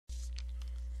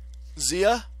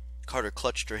Zia? Carter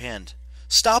clutched her hand.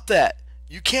 Stop that!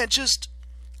 You can't just...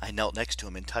 I knelt next to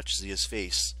him and touched Zia's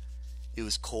face. It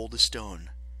was cold as stone,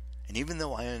 and even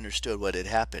though I understood what had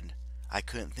happened, I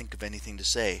couldn't think of anything to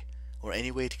say, or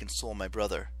any way to console my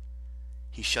brother.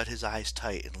 He shut his eyes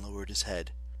tight and lowered his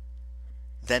head.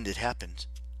 Then it happened.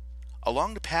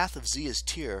 Along the path of Zia's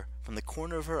tear, from the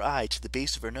corner of her eye to the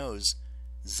base of her nose,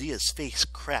 Zia's face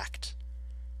cracked.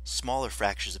 Smaller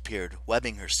fractures appeared,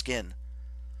 webbing her skin.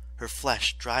 Her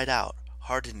flesh dried out,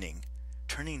 hardening,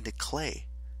 turning to clay.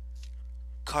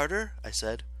 "Carter?" I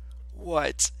said.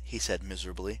 "What?" he said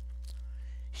miserably.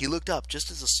 He looked up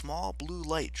just as a small blue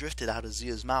light drifted out of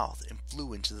Zia's mouth and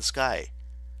flew into the sky.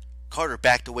 Carter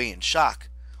backed away in shock.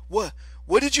 What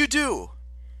did you do?"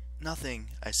 "Nothing,"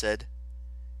 I said.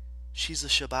 "She's a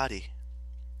Shabati.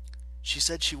 She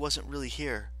said she wasn't really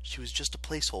here. She was just a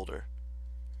placeholder."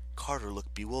 Carter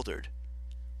looked bewildered.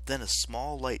 Then a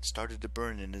small light started to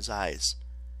burn in his eyes.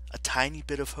 A tiny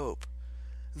bit of hope.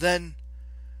 "Then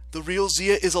the real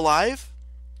Zia is alive?"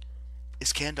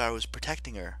 "Iskandar was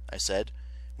protecting her," I said.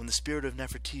 "When the spirit of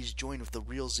Nefertiti joined with the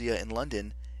real Zia in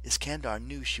London, Iskandar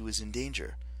knew she was in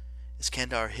danger.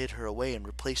 Iskandar hid her away and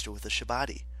replaced her with a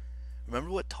Shabati. Remember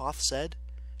what Thoth said?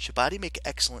 Shabati make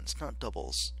excellent stunt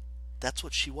doubles. That's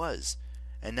what she was,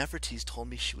 and Nefertiti told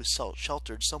me she was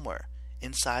sheltered somewhere,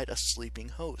 inside a sleeping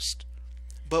host."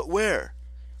 "But where?"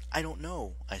 "I don't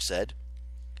know," I said.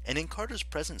 And in Carter's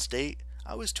present state,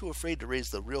 I was too afraid to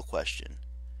raise the real question.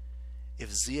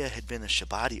 If Zia had been a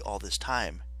Shabati all this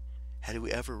time, had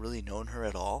we ever really known her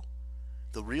at all?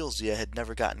 The real Zia had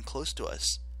never gotten close to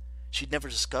us. She'd never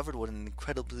discovered what an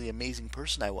incredibly amazing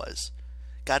person I was.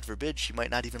 God forbid she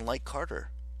might not even like Carter.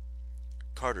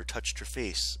 Carter touched her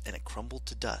face, and it crumbled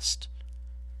to dust.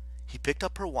 He picked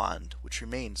up her wand, which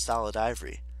remained solid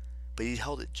ivory, but he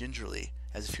held it gingerly,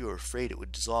 as if he were afraid it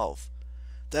would dissolve.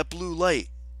 "That blue light,"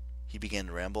 he began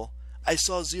to ramble. "I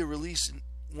saw Zia release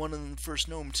one in the first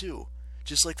gnome too,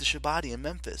 just like the Shabati in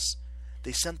Memphis.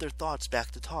 They sent their thoughts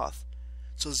back to Thoth.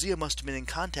 So Zia must have been in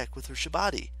contact with her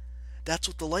Shabati. That's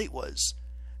what the light was.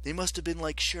 They must have been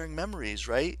like sharing memories,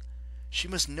 right? She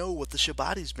must know what the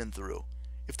Shabati's been through.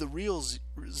 If the real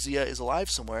Zia is alive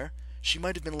somewhere, she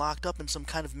might have been locked up in some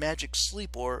kind of magic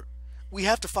sleep, or... We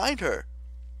have to find her!"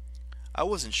 I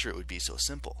wasn't sure it would be so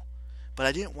simple, but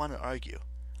I didn't want to argue.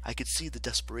 I could see the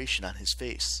desperation on his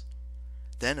face.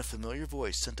 Then a familiar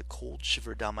voice sent a cold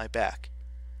shiver down my back.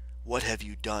 "What have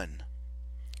you done?"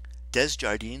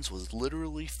 Desjardins was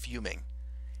literally fuming.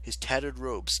 His tattered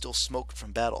robes still smoked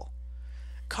from battle.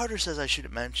 Carter says I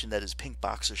shouldn't mention that his pink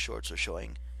boxer shorts were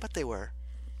showing, but they were.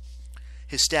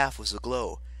 His staff was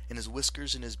aglow, and his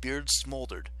whiskers and his beard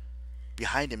smoldered.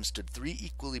 Behind him stood 3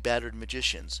 equally battered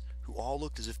magicians, who all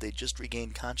looked as if they'd just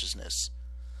regained consciousness.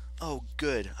 "Oh,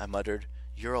 good," I muttered.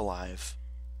 "You're alive."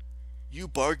 "You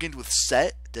bargained with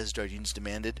Set?" Desjardins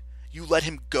demanded. "You let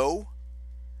him go?"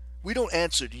 "We don't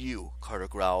answer to you," Carter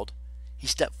growled. He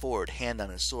stepped forward, hand on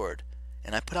his sword,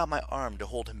 and I put out my arm to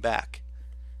hold him back.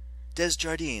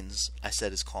 "Desjardins," I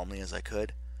said as calmly as I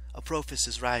could, "Apophis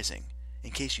is rising.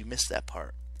 In case you missed that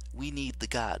part. We need the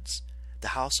gods. The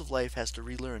House of Life has to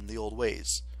relearn the old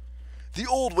ways." "The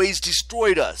old ways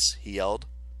destroyed us!" he yelled.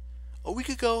 A week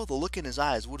ago, the look in his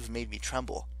eyes would have made me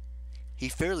tremble. He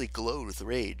fairly glowed with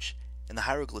rage, and the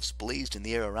hieroglyphs blazed in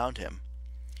the air around him.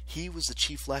 He was the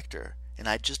chief lector, and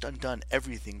I'd just undone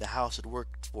everything the house had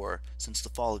worked for since the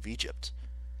fall of Egypt.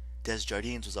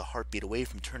 Desjardins was a heartbeat away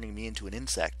from turning me into an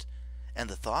insect, and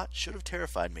the thought should have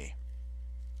terrified me.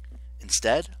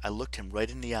 Instead, I looked him right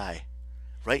in the eye.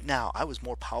 Right now, I was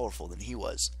more powerful than he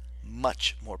was,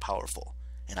 much more powerful,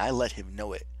 and I let him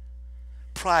know it.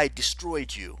 "Pride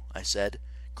destroyed you," I said.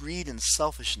 "Greed and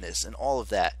selfishness and all of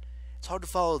that. It's hard to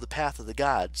follow the path of the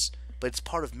gods, but it's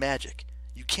part of magic.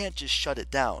 You can't just shut it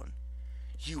down."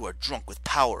 "You are drunk with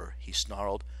power," he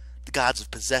snarled. "The gods have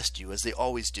possessed you, as they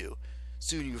always do.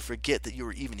 Soon you will forget that you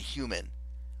are even human.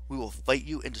 We will fight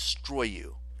you and destroy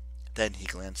you." Then he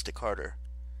glanced at Carter.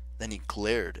 Then he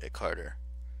glared at Carter.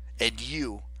 "And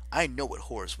you, I know what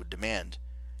Horus would demand.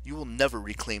 You will never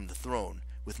reclaim the throne.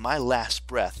 With my last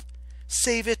breath—"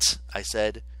 "Save it," I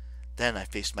said. Then I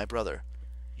faced my brother.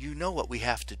 "You know what we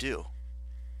have to do."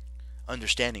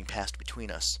 Understanding passed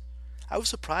between us. I was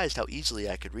surprised how easily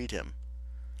I could read him.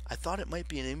 I thought it might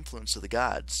be an influence of the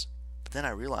gods, but then I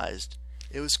realized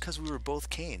it was because we were both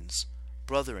Cains,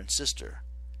 brother and sister,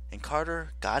 and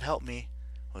Carter, God help me,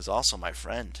 was also my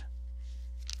friend.